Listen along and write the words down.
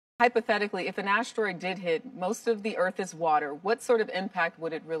Hypothetically, if an asteroid did hit, most of the Earth is water. What sort of impact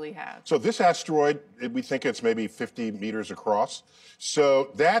would it really have? So this asteroid, we think it's maybe 50 meters across.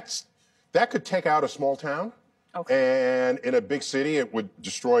 So that could take out a small town. Okay. And in a big city, it would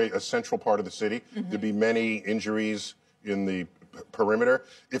destroy a central part of the city. There'd be many injuries in the perimeter.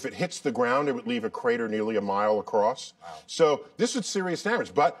 If it hits the ground, it would leave a crater nearly a mile across. Wow. So this is serious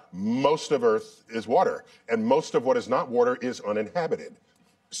damage, but most of Earth is water, and most of what is not water is uninhabited.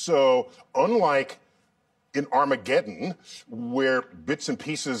 So unlike in Armageddon, where bits and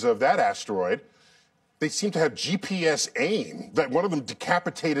pieces of that asteroid, they seem to have GPS aim, that one of them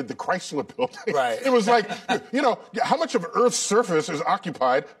decapitated the Chrysler building. Right. It was like, you know, how much of Earth's surface is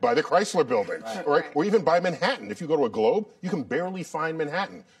occupied by the Chrysler building, right? Or even by Manhattan. If you go to a globe, you can barely find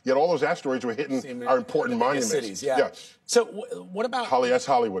Manhattan. Yet all those asteroids were hitting our important monuments. Cities, yeah. So what about... That's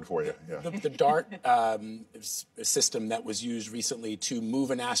Hollywood for you. Yeah. The DART system that was used recently to move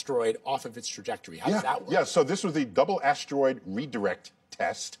an asteroid off of its trajectory. How does that work? Yeah, so this was the double asteroid redirect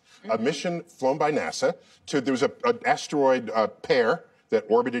test, a mission flown by NASA. There was an asteroid pair that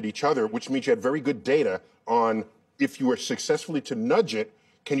orbited each other, which means you had very good data on if you were successfully to nudge it,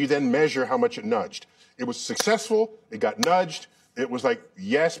 can you then measure how much it nudged? It was successful, it got nudged, it was like,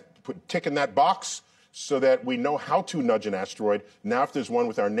 yes, tick in that box so that we know how to nudge an asteroid. Now if there's one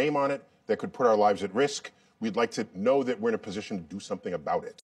with our name on it that could put our lives at risk, we'd like to know that we're in a position to do something about it.